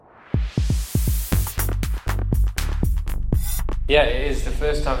Yeah, it is the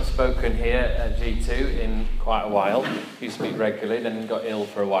first time I've spoken here at G2 in quite a while. Used to speak regularly, then got ill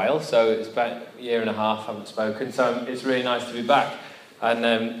for a while, so it's about a year and a half I haven't spoken, so it's really nice to be back.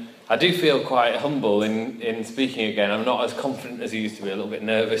 And I do feel quite humble in speaking again. I'm not as confident as I used to be, a little bit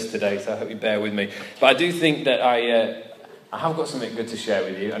nervous today, so I hope you bear with me. But I do think that I have got something good to share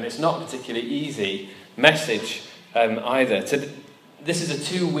with you, and it's not a particularly easy message either. This is a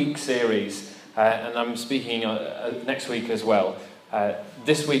 2-week series. And I'm speaking next week as well.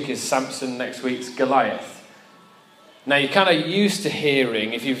 This week is Samson, next week's Goliath. Now you're kind of used to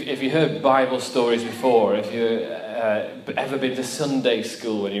hearing, if you heard Bible stories before, if you've ever been to Sunday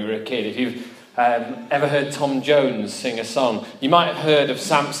school when you were a kid, if you've ever heard Tom Jones sing a song, you might have heard of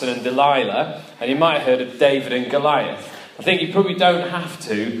Samson and Delilah, and you might have heard of David and Goliath. I think you probably don't have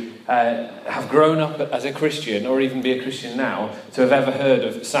to have grown up as a Christian, or even be a Christian now, to have ever heard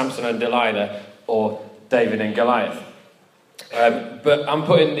of Samson and Delilah or David and Goliath. But I'm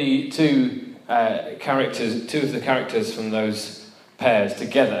putting the two of the characters from those pairs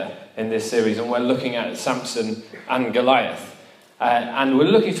together in this series, and we're looking at Samson and Goliath. And we're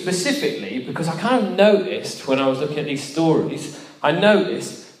looking specifically because I kind of noticed when I was looking at these stories, I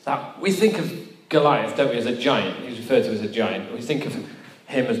noticed that we think of Goliath, don't we, as a giant. He's referred to as a giant. We think of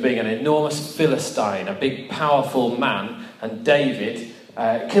him as being an enormous Philistine, a big, powerful man, and David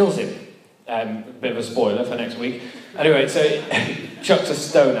kills him. Bit of a spoiler for next week. Anyway, so he chucks a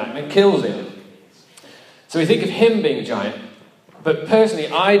stone at him and kills him. So we think of him being a giant, but personally,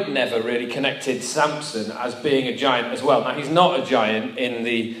 I'd never really connected Samson as being a giant as well. Now, he's not a giant in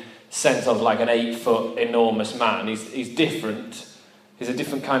the sense of like an 8-foot enormous man. He's different. He's a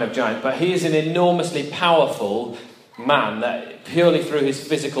different kind of giant, but he is an enormously powerful man that purely through his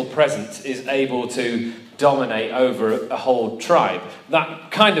physical presence is able to dominate over a whole tribe.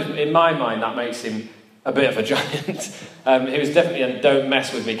 That kind of, in my mind, that makes him a bit of a giant. He was definitely a don't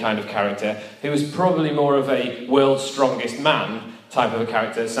mess with me kind of character. He was probably more of a world's strongest man type of a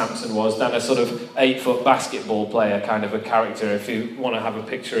character, Samson was, than a sort of 8-foot basketball player kind of a character, if you want to have a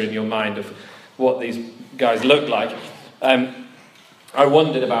picture in your mind of what these guys look like. I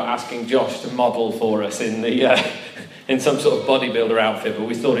wondered about asking Josh to model for us in the in some sort of bodybuilder outfit, but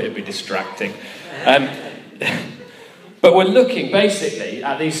we thought it would be distracting. But we're looking basically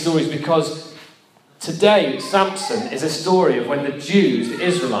at these stories because today Samson is a story of when the Jews, the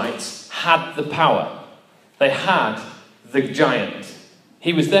Israelites, had the power. They had the giant.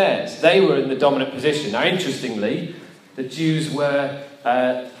 He was theirs. They were in the dominant position. Now, interestingly, the Jews were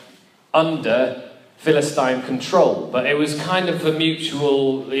under Philistine control, but it was kind of a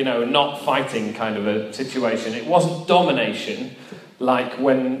mutual, not fighting kind of a situation. It wasn't domination like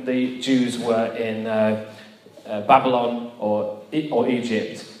when the Jews were in Babylon or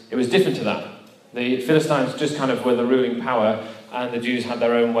Egypt. It was different to that. The Philistines just kind of were the ruling power, and the Jews had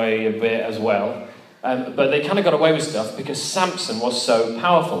their own way a bit as well. But they kind of got away with stuff because Samson was so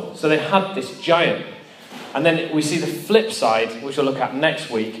powerful. So they had this giant. And then we see the flip side, which we'll look at next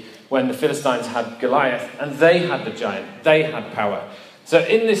week, when the Philistines had Goliath, and they had the giant. They had power. So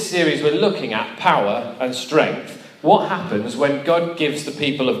in this series, we're looking at power and strength. What happens when God gives the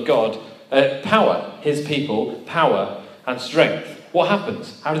people of God power, his people, power and strength? What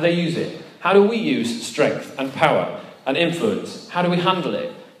happens? How do they use it? How do we use strength and power and influence? How do we handle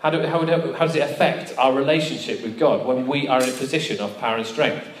it? How does it affect our relationship with God when we are in a position of power and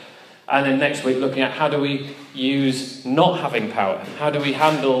strength? And then next week, looking at how do we use not having power? How do we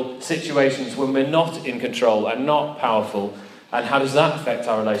handle situations when we're not in control and not powerful? And how does that affect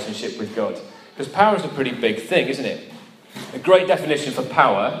our relationship with God? Because power is a pretty big thing, isn't it? A great definition for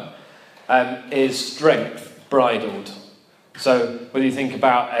power is strength bridled. So whether you think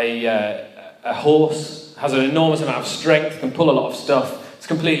about a horse, has an enormous amount of strength, can pull a lot of stuff, it's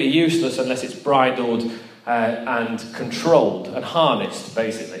completely useless unless it's bridled and controlled and harnessed,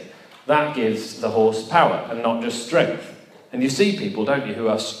 basically. That gives the horse power and not just strength. And you see people, don't you, who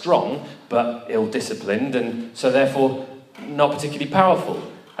are strong but ill-disciplined and so therefore not particularly powerful.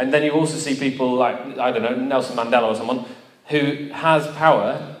 And then you also see people like, I don't know, Nelson Mandela or someone who has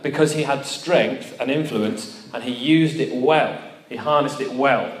power because he had strength and influence and he used it well. He harnessed it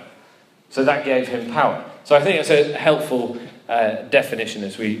well. So that gave him power. So I think that's a helpful definition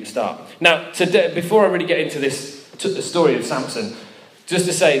as we start. Now, today, before I really get into this the story of Samson, just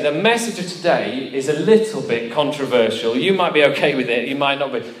to say, the message of today is a little bit controversial. You might be okay with it, you might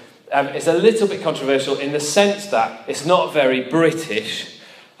not be. It's a little bit controversial in the sense that it's not very British,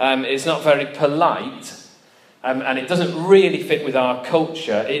 it's not very polite, and it doesn't really fit with our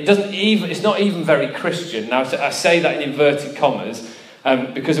culture. It's not even very Christian. Now, I say that in inverted commas,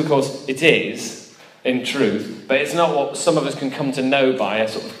 because of course it is, in truth, but it's not what some of us can come to know by a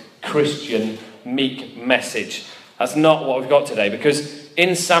sort of Christian, meek message. That's not what we've got today, because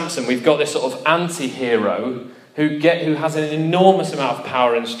in Samson we've got this sort of anti-hero who has an enormous amount of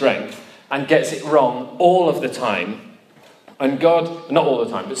power and strength and gets it wrong all of the time. And God, not all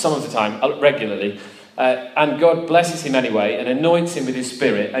the time, but some of the time, regularly, and God blesses him anyway and anoints him with his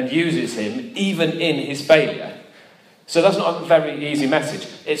spirit and uses him even in his failure. So that's not a very easy message.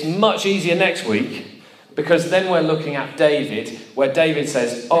 It's much easier next week, because then we're looking at David, where David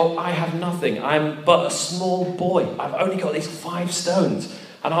says, oh, I have nothing. I'm but a small boy. I've only got these 5 stones,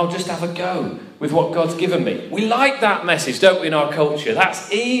 and I'll just have a go with what God's given me. We like that message, don't we, in our culture?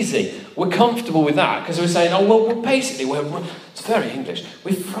 That's easy. We're comfortable with that, because we're saying, oh, well, basically, it's very English.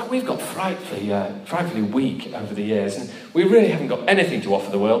 We've got frightfully weak over the years, and we really haven't got anything to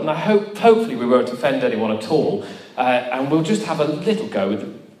offer the world, and hopefully we won't offend anyone at all, and we'll just have a little go with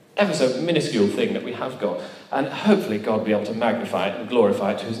the ever so minuscule thing that we have got, and hopefully God will be able to magnify it and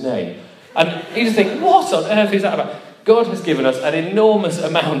glorify it to his name. And you just think, what on earth is that about? God has given us an enormous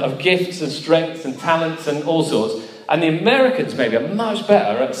amount of gifts and strengths and talents and all sorts, and the Americans maybe are much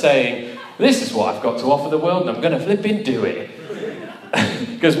better at saying, this is what I've got to offer the world, and I'm going to flipping do it.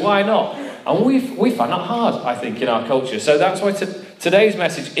 Because why not? And we find that hard, I think, in our culture. So that's why today's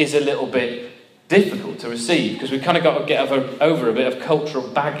message is a little bit difficult to receive, because we've kind of got to get over a bit of cultural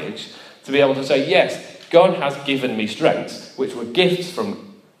baggage to be able to say, yes, God has given me strengths, which were gifts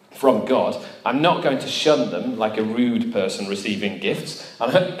from God. I'm not going to shun them like a rude person receiving gifts.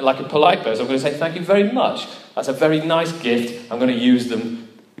 I'm like a polite person. I'm going to say, thank you very much. That's a very nice gift. I'm going to use them,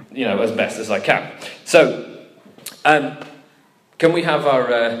 as best as I can. So, can we have our...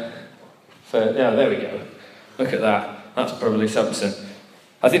 there we go. Look at that. That's probably Samson.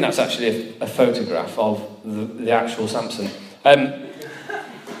 I think that's actually a photograph of the actual Samson.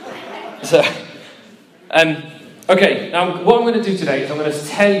 Okay, now what I'm going to do today is I'm going to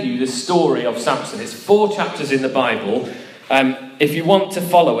tell you the story of Samson. It's 4 chapters in the Bible. If you want to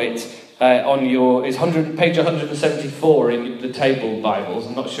follow it, it's page 174 in the table Bibles.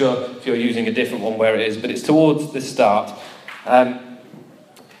 I'm not sure if you're using a different one where it is, but it's towards the start.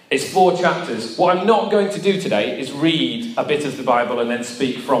 It's 4 chapters. What I'm not going to do today is read a bit of the Bible and then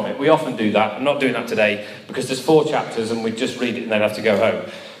speak from it. We often do that. I'm not doing that today because there's 4 chapters and we just read it and then have to go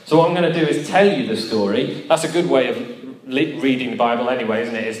home. So what I'm going to do is tell you the story. That's a good way of reading the Bible anyway,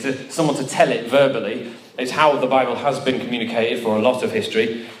 isn't it? Is to someone to tell it verbally. It's how the Bible has been communicated for a lot of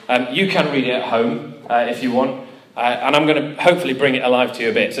history. You can read it at home if you want. And I'm going to hopefully bring it alive to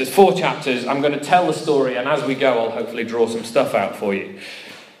you a bit. So it's 4 chapters. I'm going to tell the story, and as we go, I'll hopefully draw some stuff out for you.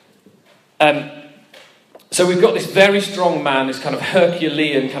 So we've got this very strong man, this kind of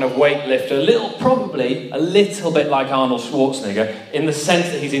Herculean kind of weightlifter, probably a little bit like Arnold Schwarzenegger, in the sense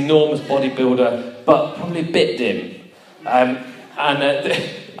that he's an enormous bodybuilder, but probably a bit dim.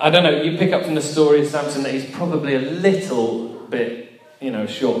 I don't know, you pick up from the story of Samson that he's probably a little bit,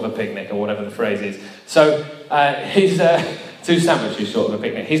 short of a picnic, or whatever the phrase is. So he's 2 sandwiches short of a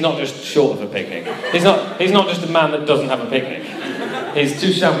picnic. He's not just short of a picnic. He's not just a man that doesn't have a picnic. He's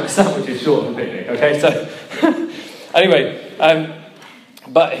 2 sandwiches short of a picnic, okay? So, anyway,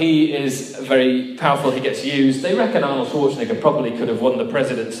 but he is very powerful. He gets used. They reckon Arnold Schwarzenegger probably could have won the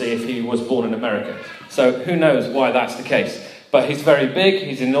presidency if he was born in America. So who knows why that's the case. But he's very big,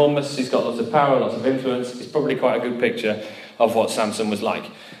 he's enormous, he's got lots of power, lots of influence. It's probably quite a good picture of what Samson was like.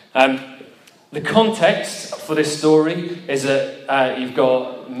 The context for this story is that you've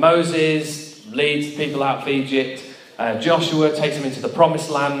got Moses leads people out of Egypt. Joshua takes them into the promised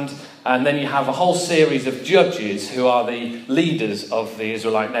land, and then you have a whole series of judges who are the leaders of the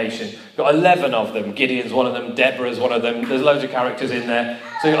Israelite nation. You've got 11 of them. Gideon's one of them, Deborah's one of them. There's loads of characters in there.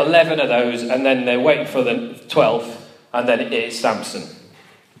 So you've got 11 of those, and then they're waiting for the 12th, and then it is Samson.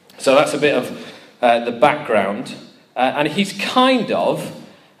 So that's a bit of the background. And he's kind of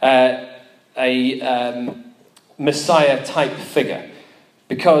a Messiah-type figure,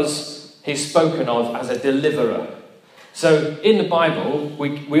 because he's spoken of as a deliverer. So in the Bible,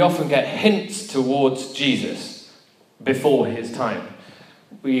 we often get hints towards Jesus before his time.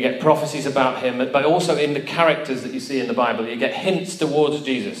 We get prophecies about him, but also in the characters that you see in the Bible, you get hints towards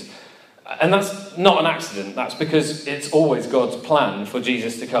Jesus. And that's not an accident. That's because it's always God's plan for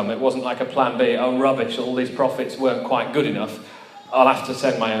Jesus to come. It wasn't like a plan B, oh rubbish, all these prophets weren't quite good enough, I'll have to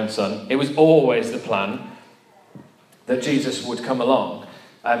send my own son. It was always the plan that Jesus would come along.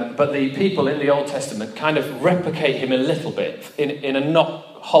 But the people in the Old Testament kind of replicate him a little bit in a not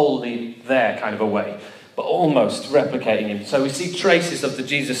wholly there kind of a way, but almost replicating him. So we see traces of the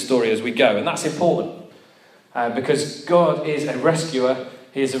Jesus story as we go, and that's important because God is a rescuer,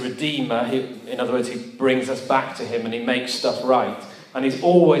 he is a redeemer. In other words, he brings us back to him and he makes stuff right. And he's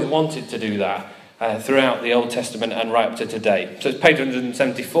always wanted to do that throughout the Old Testament and right up to today. So it's page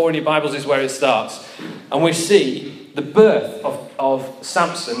 174 in your Bibles is where it starts. And we see the birth of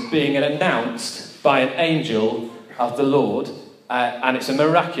Samson being announced by an angel of the Lord. And it's a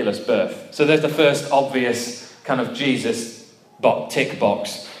miraculous birth. So there's the first obvious kind of Jesus tick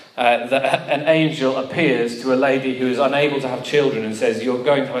box. That an angel appears to a lady who is unable to have children and says, you're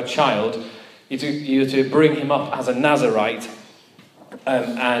going to have a child. You're to bring him up as a Nazarite.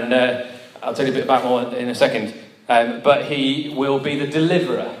 And I'll tell you a bit about more in a second. But he will be the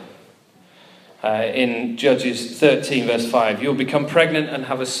deliverer. In Judges 13 verse 5, you'll become pregnant and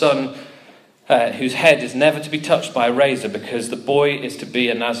have a son whose head is never to be touched by a razor, because the boy is to be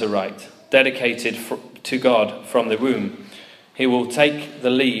a Nazarite, dedicated to God from the womb. He will take the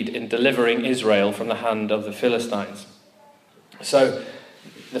lead in delivering Israel from the hand of the Philistines. So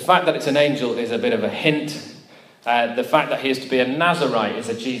the fact that it's an angel is a bit of a hint. The fact that he is to be a Nazarite is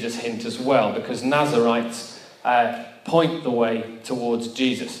a Jesus hint as well, because Nazarites point the way towards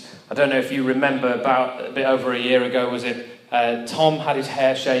Jesus. I don't know if you remember, about a bit over a year ago, was it, Tom had his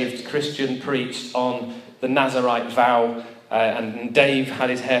hair shaved, Christian preached on the Nazarite vow, and Dave had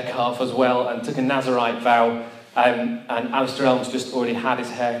his hair cut off as well and took a Nazarite vow. And Alistair Elms just already had his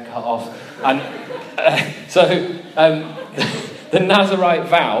hair cut off. And the Nazarite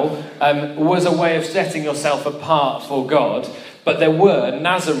vow was a way of setting yourself apart for God. But there were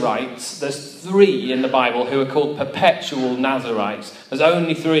Nazarites, there's 3 in the Bible who are called perpetual Nazarites. There's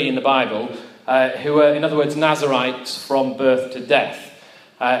only 3 in the Bible who are, in other words, Nazarites from birth to death.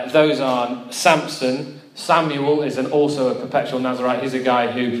 Those are Samson. Samuel is also a perpetual Nazarite. He's a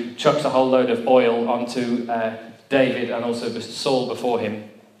guy who chucks a whole load of oil onto David and also Saul before him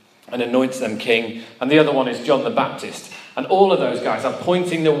and anoints them king. And the other one is John the Baptist. And all of those guys are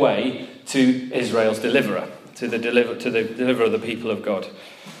pointing the way to Israel's deliverer, to the deliverer of the people of God.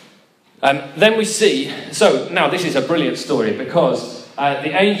 Then we see, so now this is a brilliant story, because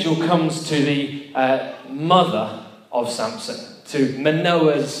the angel comes to the mother of Samson, to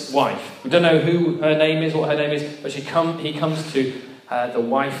Manoah's wife. We don't know who her name is, what her name is, but he comes to the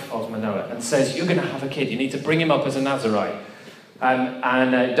wife of Manoah and says, you're going to have a kid, you need to bring him up as a Nazarite.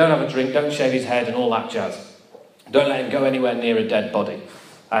 And don't have a drink, don't shave his head and all that jazz. Don't let him go anywhere near a dead body.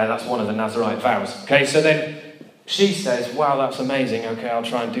 That's one of the Nazarite vows. Okay, so then she says, wow, that's amazing. Okay, I'll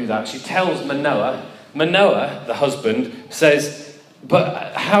try and do that. She tells Manoah. Manoah, the husband, says,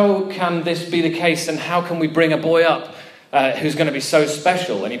 but how can this be the case, and how can we bring a boy up who's going to be so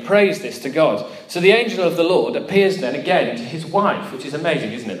special? And he prays this to God. So the angel of the Lord appears then again to his wife, which is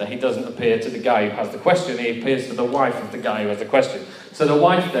amazing, isn't it? That he doesn't appear to the guy who has the question, he appears to the wife of the guy who has the question. So the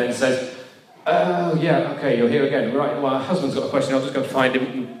wife then says, oh, yeah, okay, you're here again. Right, well, my husband's got a question, I'll just go find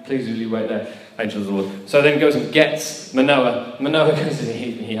him. Please will you wait there, angel of the Lord. So then goes and gets Manoah. Manoah goes and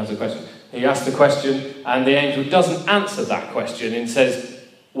he has a question. He asks the question, and the angel doesn't answer that question and says,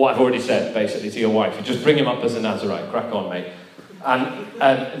 what I've already said, basically, to your wife. You just bring him up as a Nazarite. Crack on, mate. And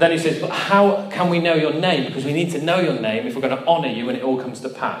then he says, but how can we know your name? Because we need to know your name if we're going to honour you when it all comes to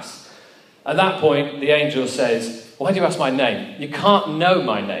pass. At that point, the angel says, why do you ask my name? You can't know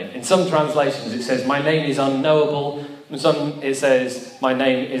my name. In some translations, it says, my name is unknowable. In some, it says, my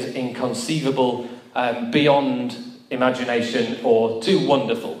name is inconceivable, beyond imagination, or too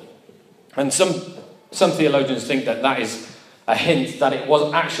wonderful. And some theologians think that that is a hint that it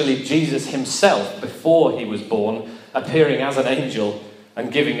was actually Jesus himself, before he was born, appearing as an angel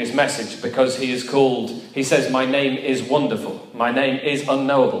and giving his message, because he says, my name is wonderful, my name is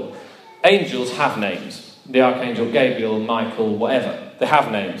unknowable. Angels have names. The Archangel Gabriel, Michael, whatever, they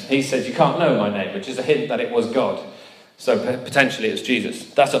have names. He says, you can't know my name, which is a hint that it was God. So potentially it's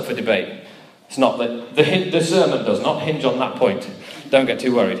Jesus. That's up for debate. It's not that the sermon does not hinge on that point. Don't get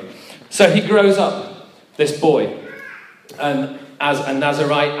too worried. So he grows up, this boy, as a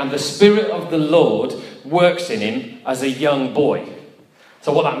Nazarite, and the Spirit of the Lord works in him as a young boy.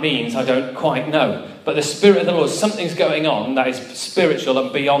 So what that means, I don't quite know. But the Spirit of the Lord, something's going on that is spiritual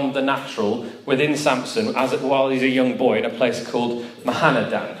and beyond the natural within Samson while he's a young boy in a place called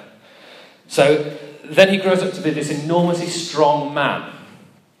Mahanadan. So then he grows up to be this enormously strong man.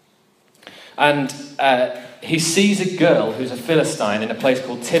 And he sees a girl who's a Philistine in a place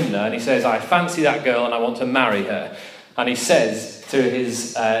called Timnah, and he says, I fancy that girl and I want to marry her. And he says to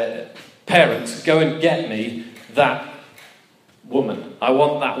his parents, go and get me that woman. I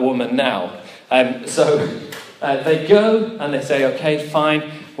want that woman now. So they go and they say, okay,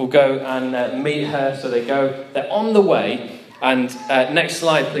 fine, we'll go and meet her. So they go, they're on the way. And next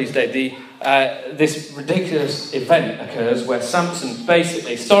slide, please, Dave. this ridiculous event occurs where Samson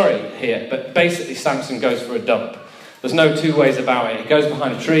basically Samson goes for a dump. There's no two ways about it. He goes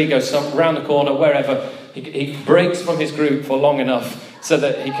behind a tree, goes around the corner, wherever. He breaks from his group for long enough so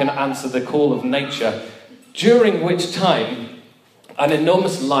that he can answer the call of nature, during which time an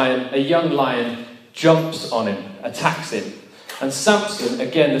enormous lion, a young lion, jumps on him, attacks him. And Samson,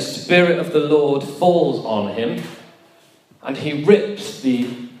 again, the Spirit of the Lord falls on him, and he rips the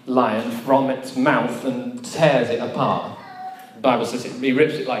lion from its mouth and tears it apart. The Bible says he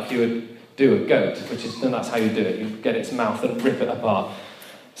rips it like you would do a goat, and that's how you do it. You get its mouth and rip it apart.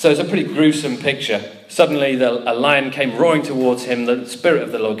 So it's a pretty gruesome picture. Suddenly a lion came roaring towards him. The Spirit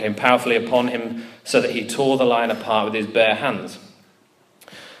of the Lord came powerfully upon him so that he tore the lion apart with his bare hands.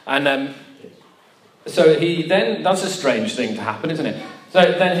 And so that's a strange thing to happen, isn't it? So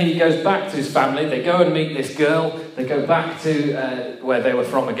then he goes back to his family. They go and meet this girl. They go back to where they were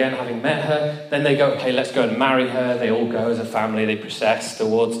from again, having met her. Then they go, okay, let's go and marry her. They all go as a family. They process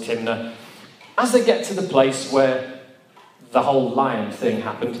towards Timnah. As they get to the place where the whole lion thing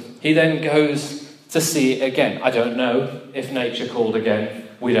happened, he then goes to see it again. I don't know if nature called again.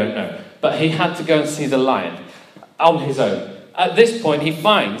 We don't know. But he had to go and see the lion on his own. At this point, he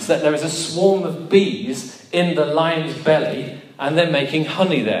finds that there is a swarm of bees in the lion's belly, and they're making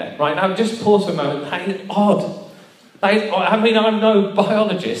honey there. Right now, just pause for a moment. That is odd. I'm no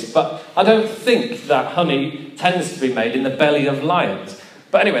biologist, but I don't think that honey tends to be made in the belly of lions.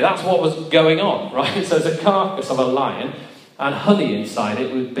 But anyway, that's what was going on, right? So there's a carcass of a lion, and honey inside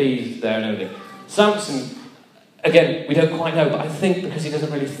it with bees there and everything. Samson, again, we don't quite know, but I think because he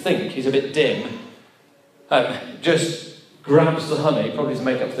doesn't really think, he's a bit dim, just grabs the honey, probably to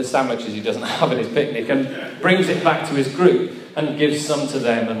make up for the sandwiches he doesn't have at his picnic, and brings it back to his group and gives some to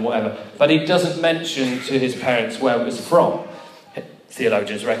them and whatever. But he doesn't mention to his parents where it was from.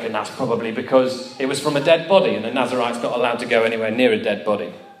 Theologians reckon that's probably because it was from a dead body, and the Nazarite's not allowed to go anywhere near a dead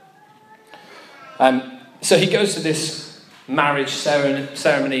body. So he goes to this marriage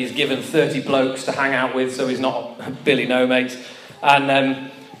ceremony. He's given 30 blokes to hang out with, so he's not Billy No Mates. And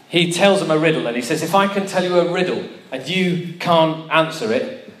he tells them a riddle, and he says, if I can tell you a riddle and you can't answer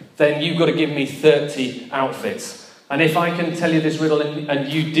it, then you've got to give me 30 outfits. And if I can tell you this riddle and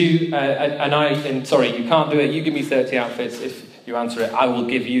you do, you can't do it, you give me 30 outfits. If you answer it, I will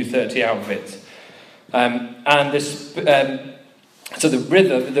give you 30 outfits. So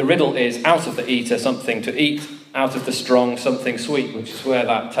the riddle is, out of the eater something to eat, out of the strong something sweet, which is where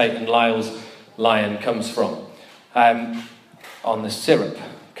that Tate and Lyle's lion comes from, on the syrup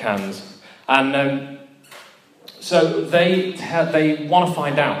cans. And so they want to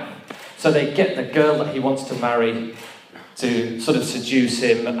find out. So they get the girl that he wants to marry to sort of seduce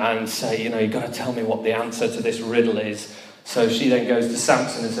him and say, you've got to tell me what the answer to this riddle is. So she then goes to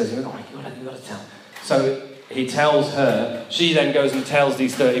Samson and says, you've got to tell. So he tells her. She then goes and tells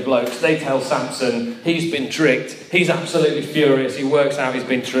these 30 blokes. They tell Samson. He's been tricked. He's absolutely furious. He works out he's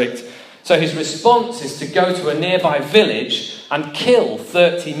been tricked. So his response is to go to a nearby village and kill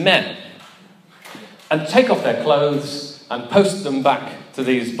 30 men and take off their clothes and post them back to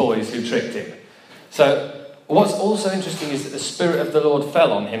these boys who tricked him. So what's also interesting is that the Spirit of the Lord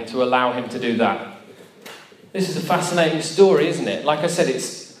fell on him to allow him to do that. This is a fascinating story, isn't it? Like I said,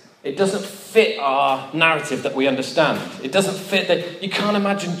 it doesn't fit our narrative that we understand. It doesn't fit that. You can't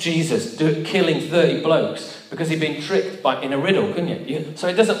imagine Jesus killing 30 blokes because he'd been tricked in a riddle, couldn't you? So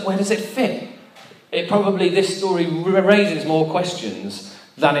it doesn't. Where does it fit? This story raises more questions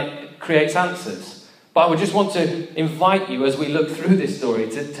than it creates answers. But I would just want to invite you as we look through this story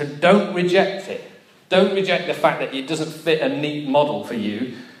to don't reject it. Don't reject the fact that it doesn't fit a neat model for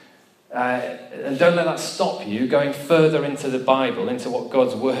you. And don't let that stop you going further into the Bible, into what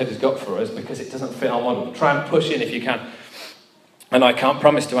God's Word has got for us, because it doesn't fit our model. Try and push in if you can. And I can't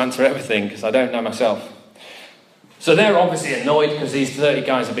promise to answer everything, because I don't know myself. So they're obviously annoyed because these 30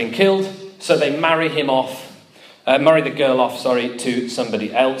 guys have been killed. So they marry the girl off, to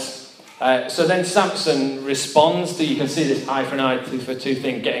somebody else. So then Samson responds to, you can see this eye for an eye, tooth for tooth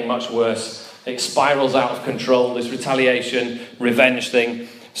thing getting much worse. It spirals out of control, this retaliation, revenge thing.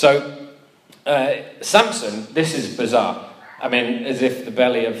 So Samson, this is bizarre. I mean, as if the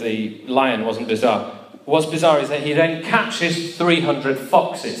belly of the lion wasn't bizarre. What's bizarre is that he then catches 300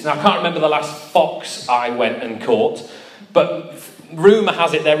 foxes. Now, I can't remember the last fox I went and caught, but rumour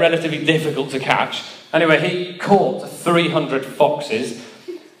has it they're relatively difficult to catch. Anyway, he caught 300 foxes,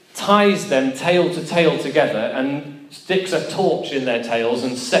 ties them tail to tail together, and sticks a torch in their tails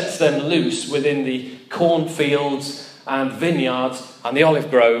and sets them loose within the cornfields and vineyards and the olive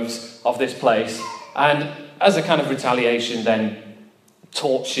groves of this place. And as a kind of retaliation, then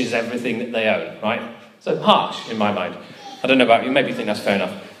torches everything that they own, right? So harsh in my mind. I don't know about you, maybe you think that's fair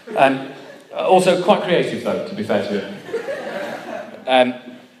enough. Also quite creative though, to be fair to you.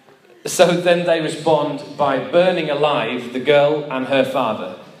 So then they respond by burning alive the girl and her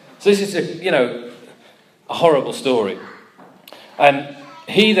father. So this is a horrible story.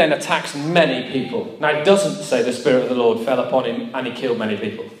 He then attacks many people. Now it doesn't say the Spirit of the Lord fell upon him and he killed many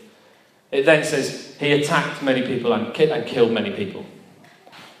people. It then says he attacked many people and killed many people.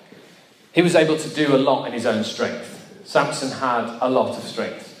 He was able to do a lot in his own strength. Samson had a lot of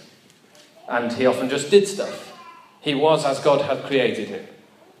strength. And he often just did stuff. He was as God had created him.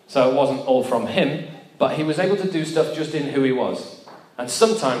 So it wasn't all from him, but he was able to do stuff just in who he was. And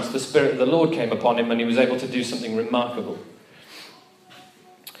sometimes the Spirit of the Lord came upon him and he was able to do something remarkable.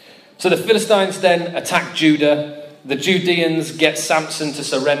 So the Philistines then attack Judah. The Judeans get Samson to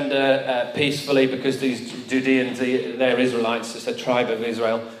surrender peacefully because these Judeans, they're Israelites, it's a tribe of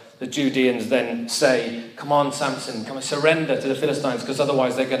Israel. The Judeans then say, come on, Samson, come and surrender to the Philistines because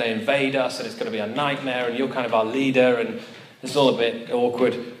otherwise they're going to invade us and it's going to be a nightmare and you're kind of our leader and it's all a bit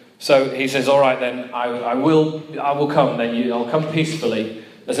awkward. So he says, all right then, I will come then, I'll come peacefully.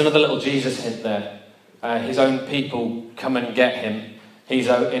 There's another little Jesus hint there. His own people come and get him. He's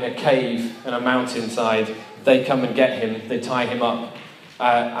out in a cave in a mountainside. They come and get him, they tie him up,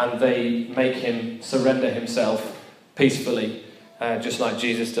 and they make him surrender himself peacefully, just like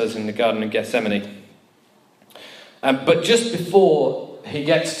Jesus does in the Garden of Gethsemane. But just before he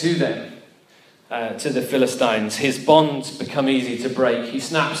gets to them, to the Philistines, his bonds become easy to break. He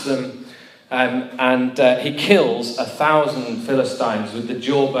snaps them, and he kills 1,000 Philistines with the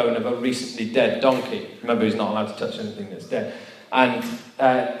jawbone of a recently dead donkey. Remember, he's not allowed to touch anything that's dead. And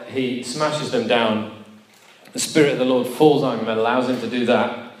he smashes them down. The Spirit of the Lord falls on him and allows him to do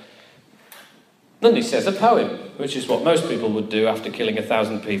that. Then he says a poem, which is what most people would do after killing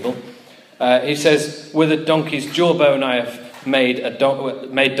 1,000 people. He says, with a donkey's jawbone I have made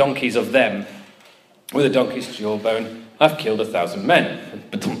donkeys of them. With a donkey's jawbone I've killed 1,000 men.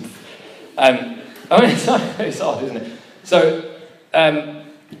 It's odd, isn't it? So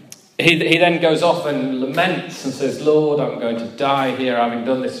he then goes off and laments and says, Lord, I'm going to die here having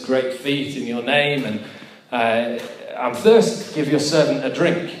done this great feat in your name, and I'm thirsty, give your servant a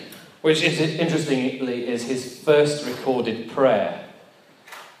drink. Which, interestingly, is his first recorded prayer.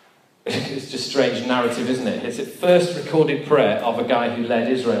 It's just strange narrative, isn't it? It's the first recorded prayer of a guy who led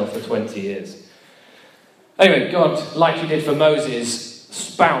Israel for 20 years. Anyway, God, like he did for Moses,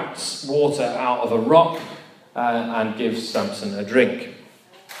 spouts water out of a rock and gives Samson a drink.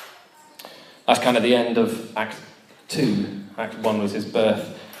 That's kind of the end of Act 2. Act 1 was his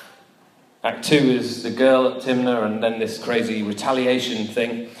birth. Act 2 is the girl at Timnah and then this crazy retaliation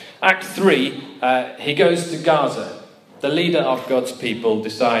thing. Act 3, he goes to Gaza. The leader of God's people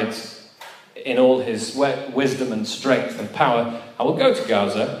decides, in all his wisdom and strength and power, I will go to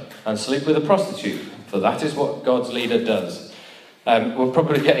Gaza and sleep with a prostitute, for that is what God's leader does. We're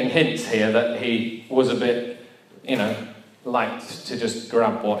probably getting hints here that he was a bit, liked to just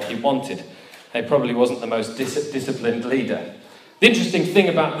grab what he wanted. He probably wasn't the most disciplined leader. The interesting thing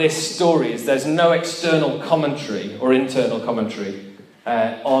about this story is there's no external commentary or internal commentary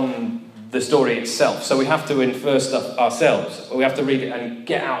on the story itself. So we have to infer stuff ourselves. We have to read it and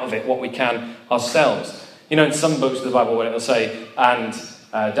get out of it what we can ourselves. In some books of the Bible where it'll say, and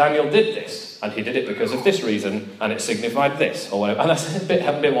Daniel did this, and he did it because of this reason, and it signified this, or whatever. And that's a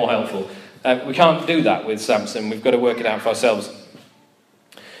bit more helpful. We can't do that with Samson. We've got to work it out for ourselves.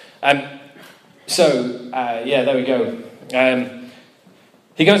 There we go.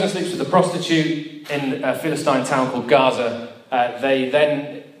 He goes and sleeps with a prostitute in a Philistine town called Gaza. They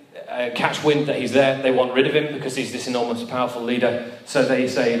then catch wind that he's there. They want rid of him because he's this enormous, powerful leader. So they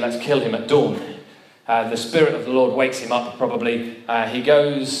say, let's kill him at dawn. The Spirit of the Lord wakes him up, probably. He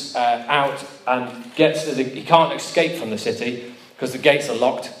goes out and he can't escape from the city because the gates are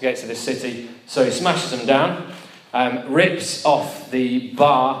locked, the gates of this city. So he smashes them down, rips off the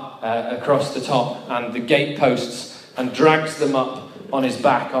bar across the top and the gate posts and drags them up on his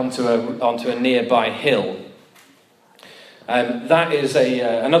back onto a nearby hill. That is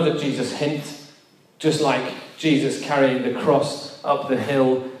another Jesus hint, just like Jesus carrying the cross up the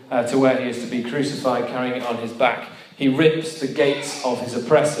hill to where he is to be crucified, carrying it on his back. He rips the gates of his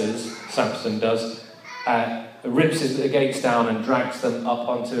oppressors, Samson does, rips the gates down and drags them up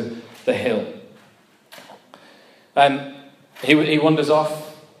onto the hill. He wanders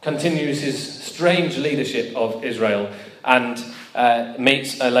off, continues his strange leadership of Israel, and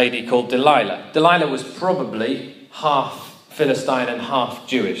meets a lady called Delilah. Delilah was probably half Philistine and half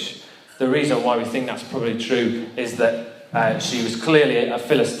Jewish. The reason why we think that's probably true is that She was clearly a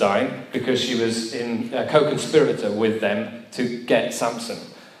Philistine because she was in a co-conspirator with them to get Samson.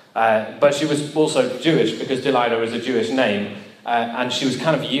 But she was also Jewish because Delilah is a Jewish name, and she was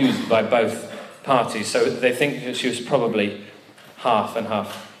kind of used by both parties, so they think that she was probably half and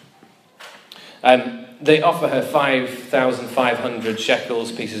half. They offer her 5,500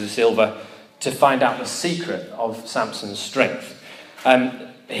 shekels, pieces of silver, to find out the secret of Samson's strength.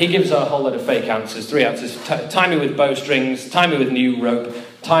 He gives her a whole lot of fake answers, 3 answers. Tie me with bowstrings, tie me with new rope,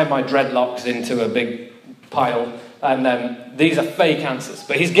 tie my dreadlocks into a big pile. And these are fake answers.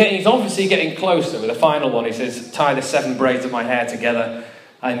 But he's obviously getting closer with the final one. He says, tie the 7 braids of my hair together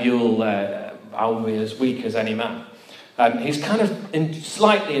and I'll be as weak as any man. He's kind of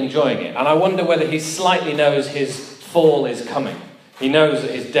slightly enjoying it. And I wonder whether he slightly knows his fall is coming. He knows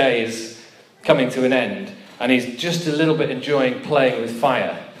that his day is coming to an end. And he's just a little bit enjoying playing with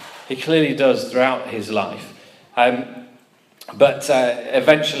fire. He clearly does throughout his life. But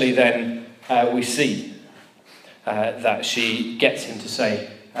eventually then we see that she gets him to say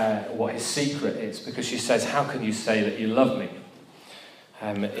what his secret is. Because she says, how can you say that you love me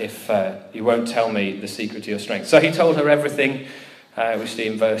if you won't tell me the secret to your strength? So he told her everything. We see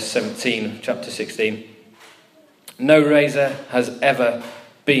in verse 17, chapter 16. No razor has ever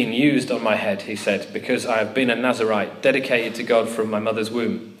been used on my head, he said, because I have been a Nazirite, dedicated to God from my mother's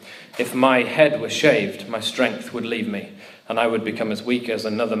womb. If my head were shaved, my strength would leave me, and I would become as weak as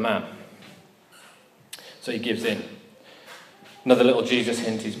another man. So he gives in. Another little Jesus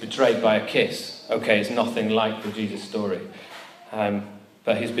hint, he's betrayed by a kiss. Okay, it's nothing like the Jesus story.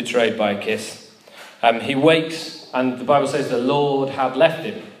 But he's betrayed by a kiss. He wakes, and the Bible says the Lord had left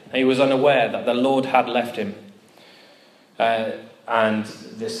him. He was unaware that the Lord had left him. And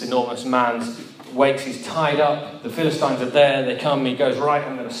this enormous man wakes, he's tied up, the Philistines are there, they come, he goes, right,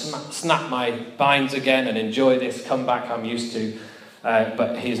 I'm going to snap my binds again and enjoy this comeback I'm used to.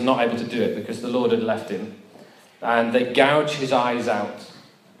 But he's not able to do it because the Lord had left him. And they gouge his eyes out.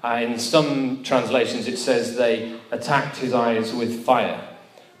 In some translations it says they attacked his eyes with fire,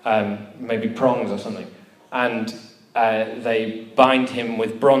 maybe prongs or something. And they bind him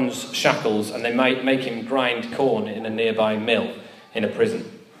with bronze shackles and they make him grind corn in a nearby mill in a prison.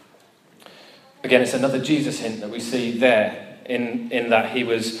 Again, it's another Jesus hint that we see there in that he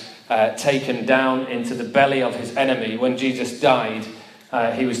was taken down into the belly of his enemy. When Jesus died,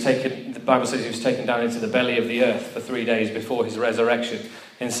 the Bible says he was taken down into the belly of the earth for 3 days before his resurrection.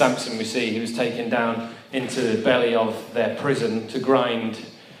 In Samson we see he was taken down into the belly of their prison to grind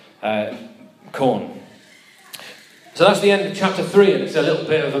corn. So that's the end of chapter 3, and it's a little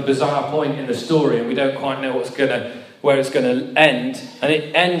bit of a bizarre point in the story, and we don't quite know where it's going to end. And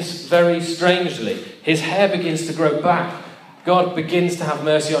it ends very strangely. His hair begins to grow back. God begins to have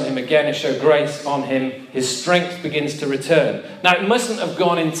mercy on him again and show grace on him. His strength begins to return. Now, it mustn't have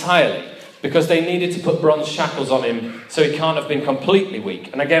gone entirely, because they needed to put bronze shackles on him, so he can't have been completely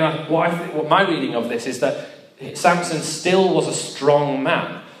weak. And again, what my reading of this is that Samson still was a strong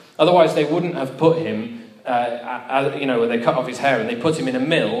man. Otherwise, they wouldn't have put him, when they cut off his hair and they put him in a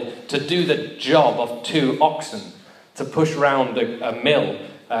mill to do the job of 2 oxen to push round a mill,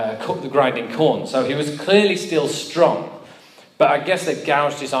 grinding corn. So he was clearly still strong. But I guess they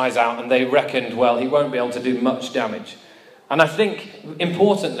gouged his eyes out and they reckoned, well, he won't be able to do much damage. And I think,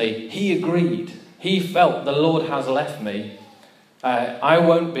 importantly, he agreed. He felt, the Lord has left me. I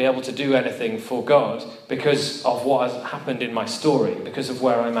won't be able to do anything for God because of what has happened in my story, because of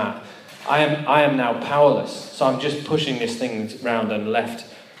where I'm at. I am now powerless, so I'm just pushing this thing round and left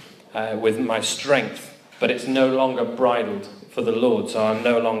with my strength. But it's no longer bridled for the Lord, so I'm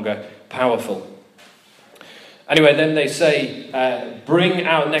no longer powerful. Anyway, then they say, bring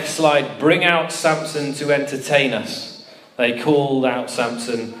out Samson to entertain us. They called out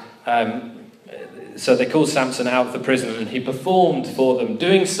Samson. So they called Samson out of the prison and he performed for them,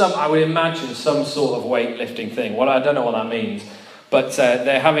 doing I would imagine, some sort of weightlifting thing. Well, I don't know what that means. But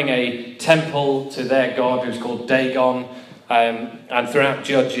they're having a temple to their god who's called Dagon. And throughout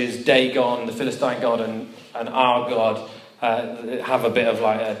Judges, Dagon, the Philistine god, and our god have a bit of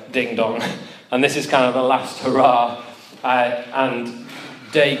like a ding-dong. And this is kind of the last hurrah. And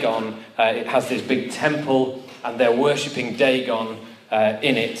Dagon, it has this big temple, and they're worshipping Dagon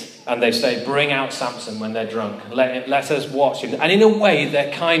in it. And they say, bring out Samson when they're drunk. Let us watch him. And in a way,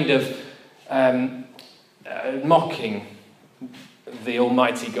 they're kind of mocking the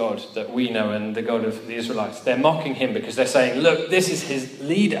Almighty God that we know and the God of the Israelites. They're mocking him because they're saying, look, this is his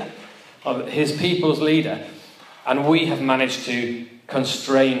leader, his people's leader. And we have managed to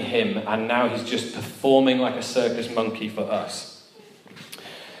constrain him, and now he's just performing like a circus monkey for us.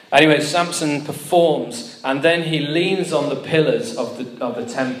 Anyway, Samson performs, and then he leans on the pillars of the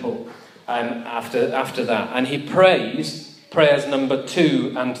temple after that, and he prays prayers number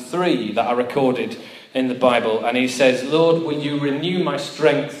 2 and 3 that are recorded in the Bible, and he says, "Lord, will you renew my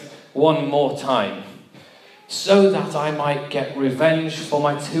strength one more time, so that I might get revenge for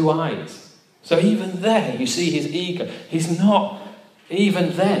my 2 eyes." So even there, you see he's eager. He's not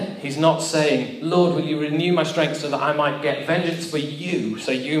saying, "Lord, will you renew my strength so that I might get vengeance for you,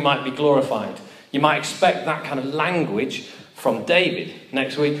 so you might be glorified." You might expect that kind of language from David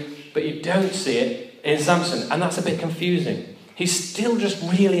next week, but you don't see it in Samson, and that's a bit confusing. He's still just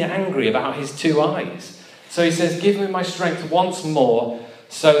really angry about his 2 eyes. So he says, "Give me my strength once more,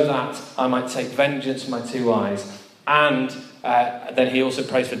 so that I might take vengeance for my 2 eyes." And then he also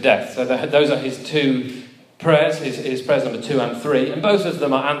prays for death. So those are his 2 prayers, his prayers number 2 and 3. And both of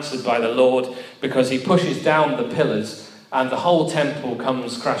them are answered by the Lord, because he pushes down the pillars and the whole temple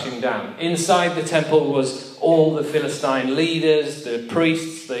comes crashing down. Inside the temple was all the Philistine leaders, the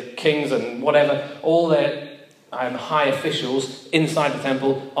priests, the kings and whatever, all their high officials inside the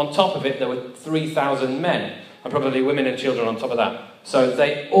temple. On top of it, there were 3,000 men, and probably women and children on top of that. So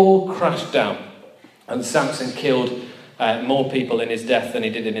they all crashed down, and Samson killed more people in his death than he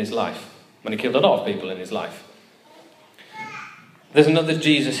did in his life. And he killed a lot of people in his life. There's another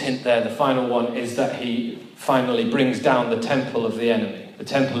Jesus hint there. The final one is that he finally brings down the temple of the enemy. The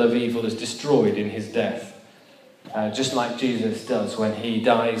temple of evil is destroyed in his death. Just like Jesus does when he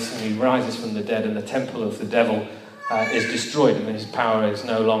dies and he rises from the dead, and the temple of the devil is destroyed and his power is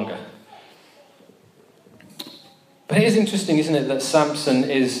no longer. But it is interesting, isn't it, that Samson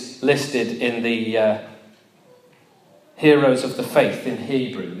is listed in the heroes of the faith in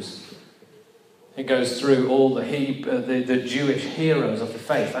Hebrews. It goes through all the Jewish heroes of the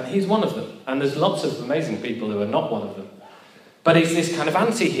faith, and he's one of them. And there's lots of amazing people who are not one of them. But he's this kind of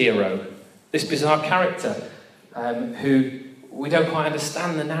anti-hero, this bizarre character who we don't quite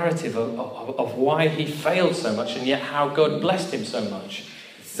understand the narrative of why he failed so much, and yet how God blessed him so much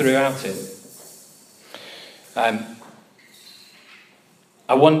throughout it.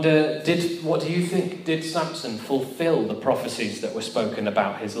 I wonder, what do you think? Did Samson fulfill the prophecies that were spoken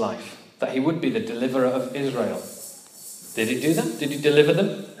about his life? That he would be the deliverer of Israel. Did he do that? Did he deliver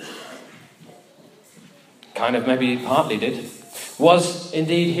them? Kind of, maybe partly did. Was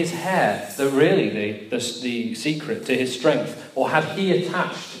indeed his hair the secret to his strength? Or had he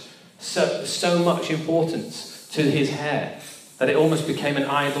attached so much importance to his hair that it almost became an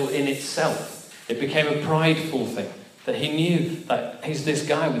idol in itself? It became a prideful thing. That he knew that he's this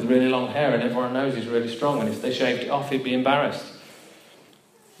guy with really long hair and everyone knows he's really strong, and if they shaved it off he'd be embarrassed.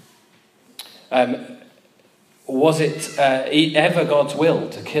 Was it ever God's will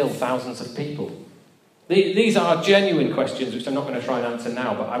to kill thousands of people? These are genuine questions which I'm not going to try and answer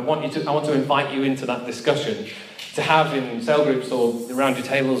now, but I want to invite you into that discussion to have in cell groups or around your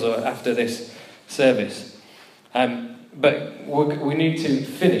tables or after this service. But we need to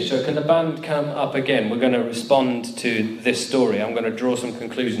finish. So can the band come up again? We're going to respond to this story. I'm going to draw some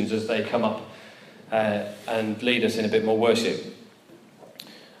conclusions as they come up and lead us in a bit more worship.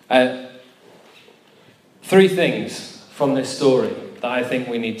 3 things from this story that I think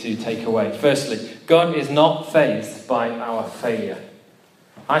we need to take away. Firstly, God is not fazed by our failure.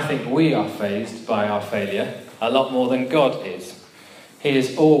 I think we are fazed by our failure a lot more than God is. He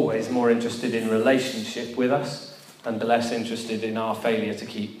is always more interested in relationship with us and less interested in our failure to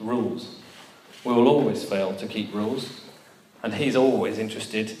keep rules. We will always fail to keep rules, and he's always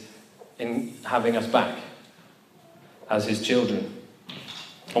interested in having us back as his children.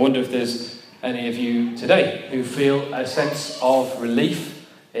 I wonder if there's any of you today who feel a sense of relief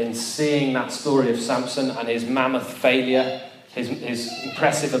in seeing that story of Samson and his mammoth failure, his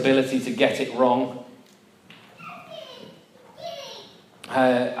impressive ability to get it wrong,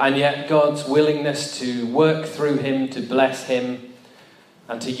 and yet God's willingness to work through him, to bless him,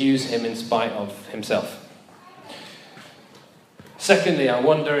 and to use him in spite of himself. Secondly, I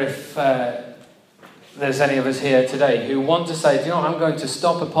wonder if there's any of us here today who want to say, I'm going to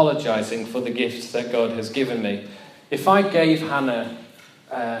stop apologising for the gifts that God has given me. If I gave Hannah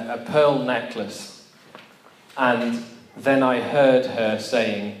a pearl necklace and then I heard her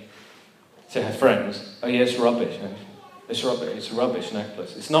saying to her friends, "Oh yeah, it's rubbish. It's a rubbish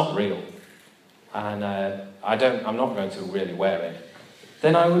necklace. It's not real. And I'm not going to really wear it,"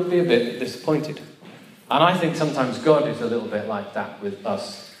 then I would be a bit disappointed. And I think sometimes God is a little bit like that with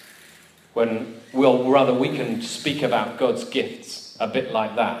us. We can speak about God's gifts a bit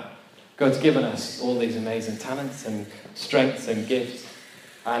like that. God's given us all these amazing talents and strengths and gifts,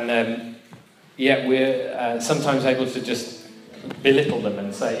 and yet we're sometimes able to just belittle them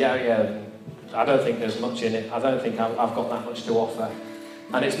and say, yeah, I don't think there's much in it. I don't think I've got that much to offer.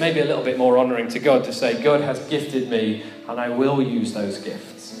 And it's maybe a little bit more honouring to God to say, God has gifted me and I will use those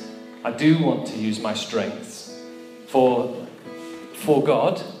gifts. I do want to use my strengths for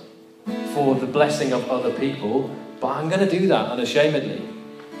God, for the blessing of other people, but I'm going to do that unashamedly.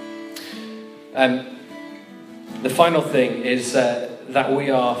 The final thing is that we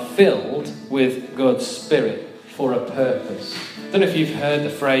are filled with God's Spirit for a purpose. I don't know if you've heard the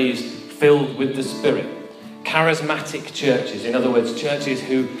phrase, filled with the Spirit. Charismatic churches, in other words, churches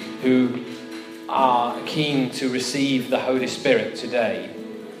who are keen to receive the Holy Spirit today,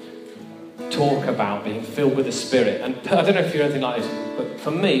 talk about being filled with the Spirit. And I don't know if you're anything like this, but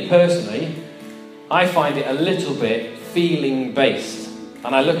for me personally, I find it a little bit feeling-based.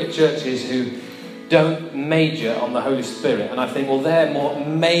 And I look at churches who don't major on the Holy Spirit, and I think, well, they're more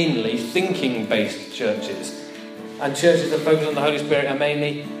mainly thinking-based churches. And churches that focus on the Holy Spirit are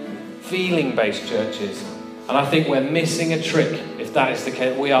mainly feeling-based churches. And I think we're missing a trick if that is the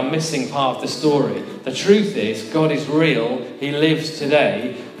case. We are missing part of the story. The truth is, God is real. He lives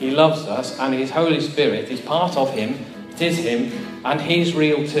today. He loves us. And His Holy Spirit is part of Him. It is Him. And He's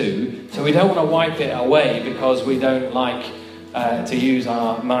real too. So we don't want to wipe it away because we don't like to use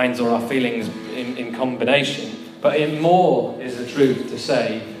our minds or our feelings in combination. But in more is the truth to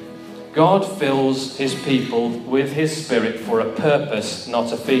say, God fills His people with His Spirit for a purpose,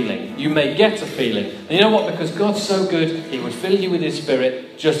 not a feeling. You may get a feeling. And you know what? Because God's so good, He would fill you with His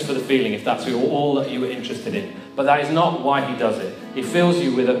Spirit just for the feeling, if that's all that you were interested in. But that is not why He does it. He fills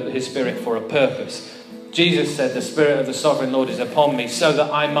you with His Spirit for a purpose. Jesus said, the Spirit of the Sovereign Lord is upon me so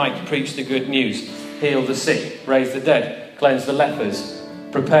that I might preach the good news, heal the sick, raise the dead, cleanse the lepers,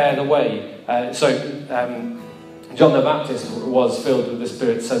 prepare the way. John the Baptist was filled with the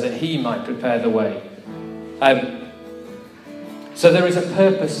Spirit so that he might prepare the way. So there is a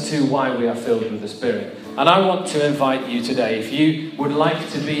purpose to why we are filled with the Spirit. And I want to invite you today, if you would like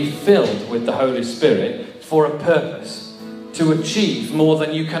to be filled with the Holy Spirit for a purpose, to achieve more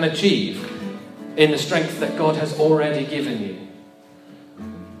than you can achieve in the strength that God has already given you.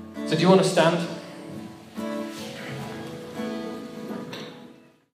 So do you want to stand?